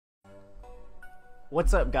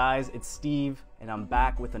What's up guys, it's Steve and I'm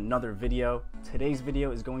back with another video. Today's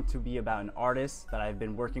video is going to be about an artist that I've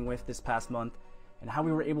been working with this past month and how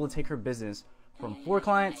we were able to take her business from 4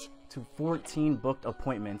 clients to 14 booked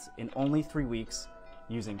appointments in only 3 weeks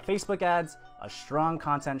using Facebook ads, a strong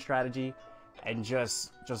content strategy, and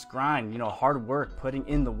just grind, hard work, putting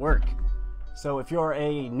in the work. So if you're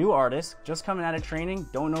a new artist just coming out of training,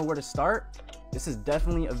 don't know where to start, this is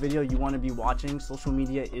definitely a video you want to be watching. Social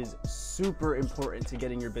media is super important to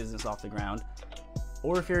getting your business off the ground.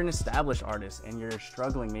 Or if you're an established artist and you're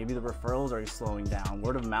struggling, maybe the referrals are slowing down,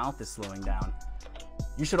 word of mouth is slowing down,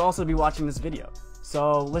 you should also be watching this video.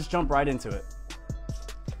 So let's jump right into it.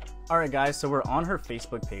 Alright guys, so we're on her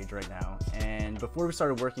Facebook page right now, and before we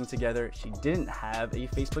started working together, she didn't have a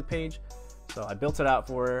Facebook page. So I built it out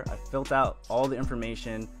for her, I filled out all the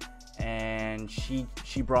information, and she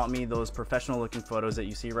brought me those professional looking photos that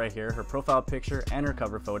you see right here, her profile picture and her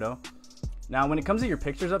cover photo. Now when it comes to your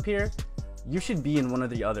pictures up here, you should be in one or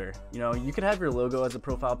the other. You could have your logo as a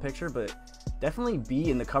profile picture, but definitely be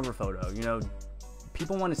in the cover photo.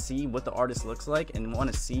 People want to see what the artist looks like and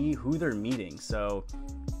want to see who they're meeting. So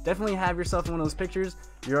definitely have yourself in one of those pictures.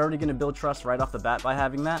 You're already going to build trust right off the bat by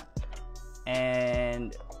having that.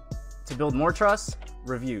 And to build more trust,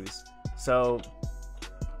 reviews. So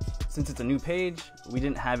since it's a new page, we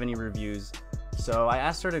didn't have any reviews. So I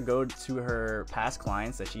asked her to go to her past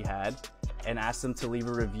clients that she had and asked them to leave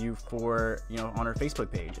a review for, on her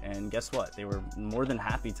Facebook page. And guess what? They were more than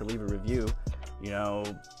happy to leave a review.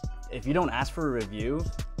 If you don't ask for a review,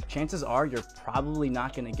 chances are you're probably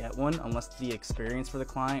not going to get one unless the experience for the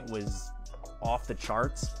client was off the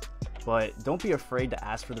charts. But don't be afraid to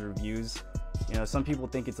ask for the reviews. Some people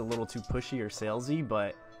think it's a little too pushy or salesy,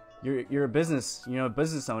 but you're a business,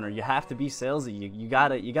 business owner. You have to be salesy. You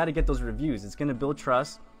gotta get those reviews. It's gonna build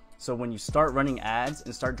trust. So when you start running ads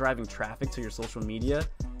and start driving traffic to your social media,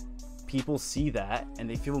 people see that and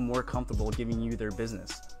they feel more comfortable giving you their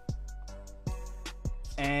business.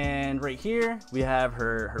 And right here we have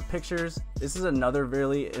her pictures. This is another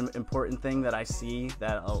really important thing that I see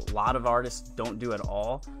that a lot of artists don't do at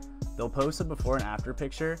all. They'll post a before and after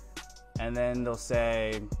picture, and then they'll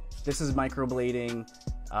say, "This is microblading.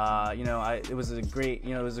 It was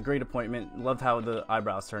a great appointment. Loved how the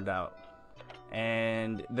eyebrows turned out."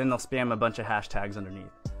 And then they'll spam a bunch of hashtags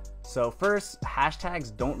underneath. So first,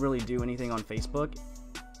 hashtags don't really do anything on Facebook,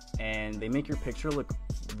 and they make your picture look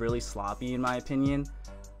really sloppy, in my opinion.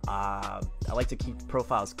 I like to keep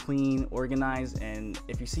profiles clean, organized, and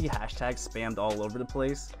if you see hashtags spammed all over the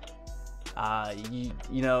place,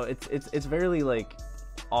 it's very like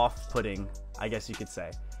off-putting, I guess you could say.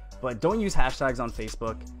 But don't use hashtags on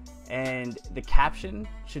Facebook, and the caption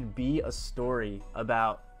should be a story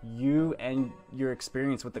about you and your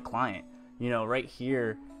experience with the client. Right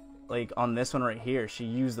here, like on this one right here, she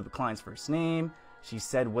used the client's first name. She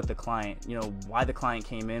said what the client, why the client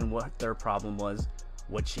came in, what their problem was,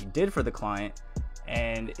 what she did for the client.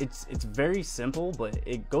 And it's very simple, but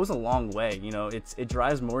it goes a long way. It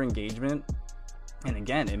drives more engagement, and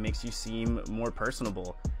again, it makes you seem more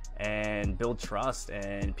personable and build trust,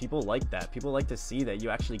 and people like that. People like to see that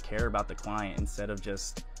you actually care about the client instead of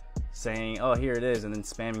just saying, "Oh, here it is," and then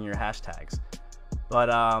spamming your hashtags.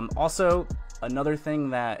 But also another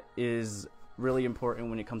thing that is really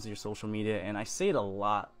important when it comes to your social media, and I say it a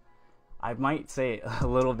lot, I might say it a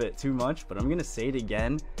little bit too much, but I'm gonna say it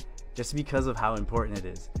again just because of how important it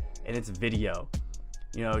is, and it's video.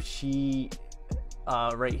 She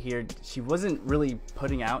right here, she wasn't really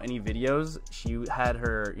putting out any videos. She had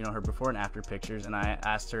her her before and after pictures, and I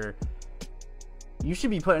asked her, you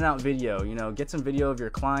should be putting out video, get some video of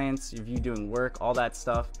your clients, of you doing work, all that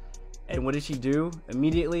stuff. And what did she do?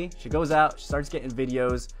 Immediately she goes out, she starts getting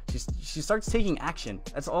videos, she starts taking action.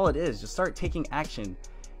 That's all it is, just start taking action.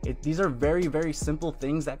 These are very, very simple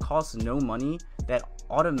things that cost no money, that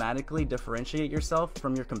automatically differentiate yourself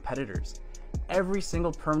from your competitors. Every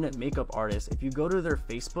single permanent makeup artist, if you go to their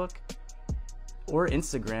Facebook or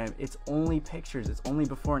Instagram, it's only pictures, it's only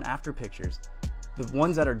before and after pictures. The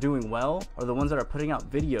ones that are doing well are the ones that are putting out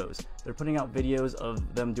videos. They're putting out videos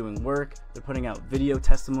of them doing work, they're putting out video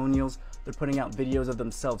testimonials, they're putting out videos of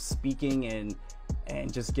themselves speaking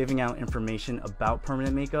and just giving out information about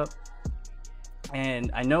permanent makeup.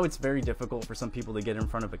 And I know it's very difficult for some people to get in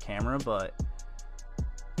front of a camera, but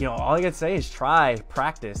all I gotta say is try,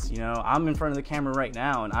 practice. I'm in front of the camera right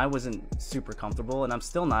now and I wasn't super comfortable, and I'm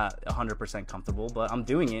still not 100% comfortable, but I'm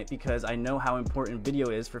doing it because I know how important video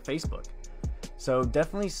is for Facebook. So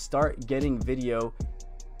definitely start getting video,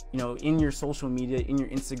 in your social media, in your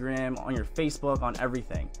Instagram, on your Facebook, on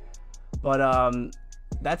everything. But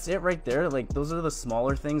that's it right there. Like, those are the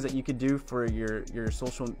smaller things that you could do for your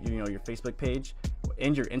social, your Facebook page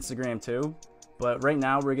and your Instagram too. But right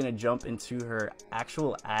now we're gonna jump into her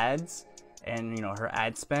actual ads and her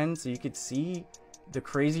ad spend, so you could see the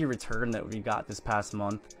crazy return that we got this past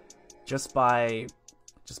month just by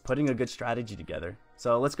putting a good strategy together.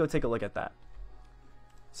 So let's go take a look at that.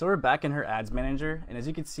 So we're back in her ads manager, and as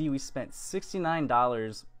you can see, we spent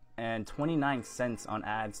 $69.29 on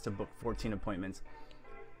ads to book 14 appointments.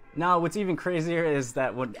 Now, what's even crazier is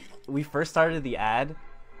that when we first started the ad,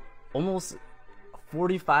 almost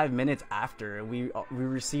 45 minutes after we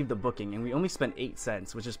received the booking, and we only spent 8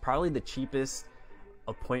 cents, which is probably the cheapest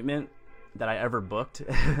appointment that I ever booked,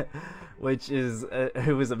 which is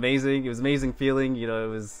it was amazing. It was amazing feeling. It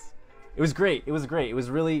was great. It was great. It was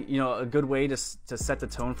really a good way to set the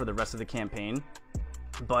tone for the rest of the campaign.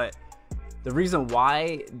 But the reason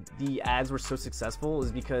why the ads were so successful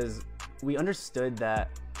is because we understood that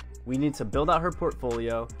we need to build out her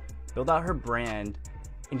portfolio, build out her brand,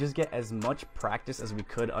 and just get as much practice as we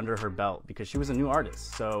could under her belt, because she was a new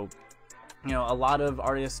artist. So a lot of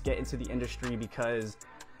artists get into the industry because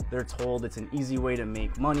they're told it's an easy way to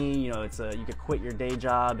make money. You could quit your day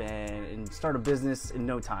job and start a business in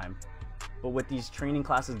no time. But what these training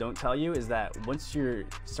classes don't tell you is that once you're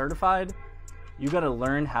certified, you got to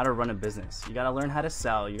learn how to run a business. You got to learn how to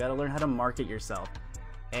sell. You got to learn how to market yourself.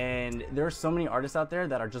 And there are so many artists out there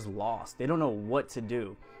that are just lost. They don't know what to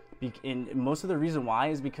do. And most of the reason why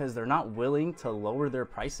is because they're not willing to lower their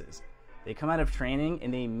prices. They come out of training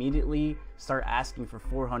and they immediately start asking for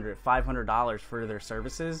 $400, $500 for their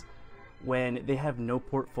services when they have no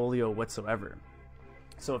portfolio whatsoever.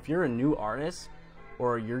 So if you're a new artist,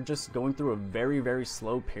 or you're just going through a very, very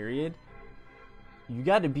slow period, you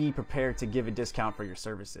got to be prepared to give a discount for your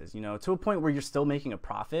services, to a point where you're still making a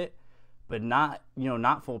profit, but not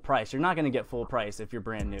full price. You're not going to get full price if you're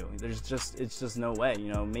brand new. It's just no way.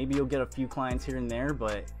 Maybe you'll get a few clients here and there,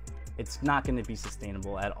 but it's not going to be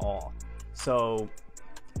sustainable at all. So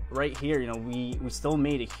right here, we still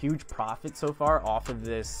made a huge profit so far off of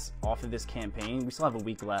this campaign. We still have a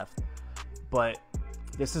week left, but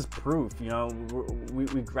this is proof.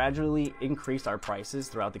 We gradually increased our prices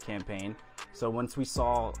throughout the campaign. So once we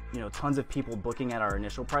saw tons of people booking at our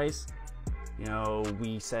initial price,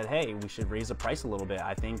 we said, hey, we should raise the price a little bit.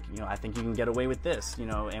 I think you can get away with this,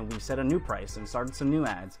 and we set a new price and started some new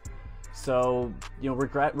ads. So we're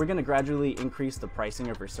going to gradually increase the pricing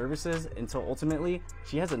of her services until ultimately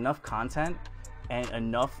she has enough content and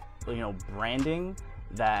enough branding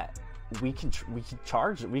that we can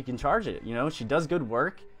charge it. She does good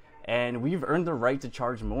work, and we've earned the right to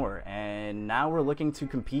charge more. And now we're looking to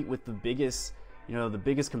compete with the biggest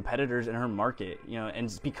competitors in her market. And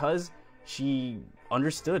it's because she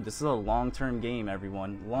understood this is a long-term game,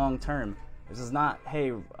 everyone. Long-term. This is not,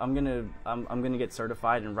 hey, I'm gonna get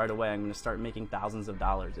certified and right away I'm gonna start making thousands of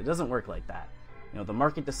dollars. It doesn't work like that. The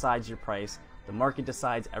market decides your price. The market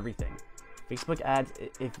decides everything. Facebook ads,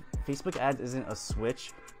 if Facebook ads isn't a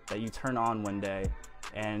switch that you turn on one day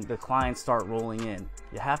and the clients start rolling in,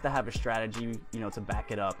 you have to have a strategy, to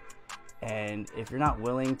back it up. And if you're not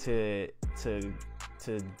willing to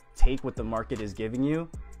take what the market is giving you,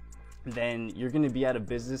 then you're going to be out of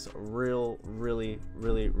business really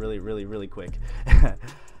quick.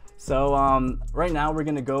 So right now we're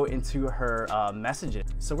going to go into her messages.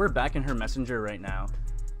 So we're back in her messenger right now,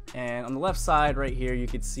 and on the left side right here you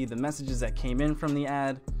could see the messages that came in from the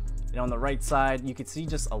ad, and on the right side you could see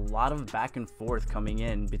just a lot of back and forth coming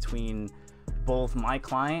in between both my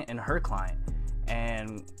client and her client.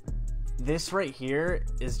 And this right here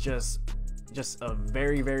is just a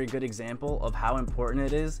very good example of how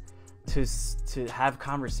important it is to have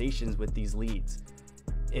conversations with these leads.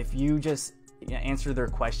 If you just answer their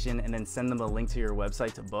question and then send them a link to your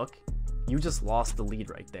website to book, you just lost the lead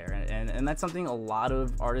right there. And that's something a lot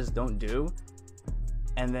of artists don't do.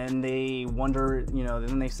 And then they wonder,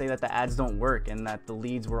 then they say that the ads don't work and that the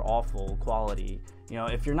leads were awful quality.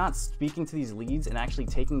 If you're not speaking to these leads and actually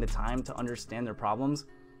taking the time to understand their problems,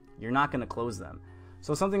 you're not going to close them.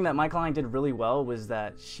 So something that my client did really well was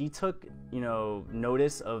that she took,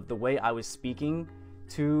 notice of the way I was speaking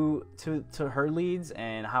to her leads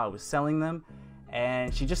and how I was selling them,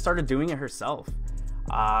 and she just started doing it herself.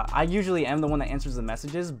 I usually am the one that answers the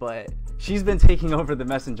messages, but she's been taking over the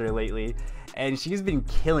messenger lately, and she's been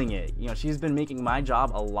killing it. She's been making my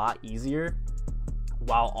job a lot easier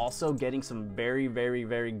while also getting some very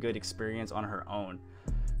good experience on her own.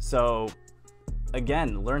 So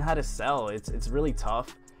again, learn how to sell. It's really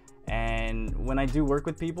tough. And when I do work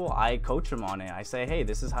with people, I coach them on it. I say, hey,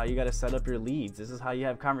 this is how you got to set up your leads. This is how you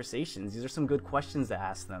have conversations. These are some good questions to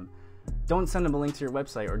ask them. don't send them a link to your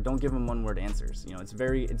website, or don't give them one-word answers. You know, it's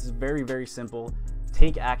very, very simple.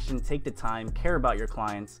 Take action, take the time, care about your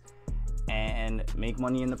clients, and make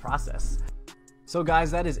money in the process. So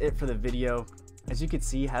guys, that is it for the video. As you can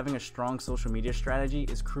see, having a strong social media strategy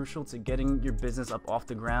is crucial to getting your business up off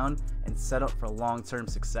the ground and set up for long-term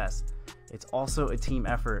success. It's also a team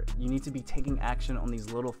effort. You need to be taking action on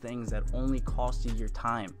these little things that only cost you your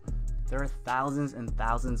time. There are thousands and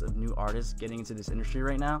thousands of new artists getting into this industry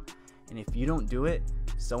right now, and if you don't do it,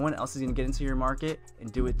 someone else is gonna get into your market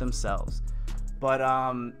and do it themselves. But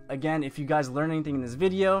again, if you guys learned anything in this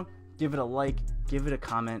video, give it a like, give it a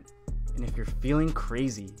comment, and if you're feeling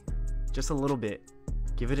crazy, just a little bit,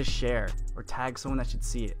 give it a share or tag someone that should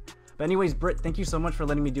see it. But anyways, Britt, thank you so much for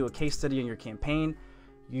letting me do a case study on your campaign.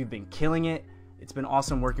 You've been killing it. It's been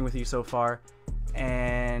awesome working with you so far.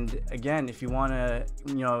 And again, if you want to,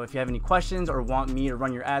 if you have any questions or want me to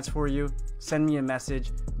run your ads for you, send me a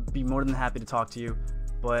message. Be more than happy to talk to you.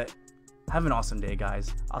 But have an awesome day,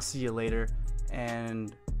 guys. I'll see you later,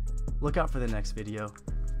 and look out for the next video.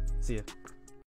 See ya.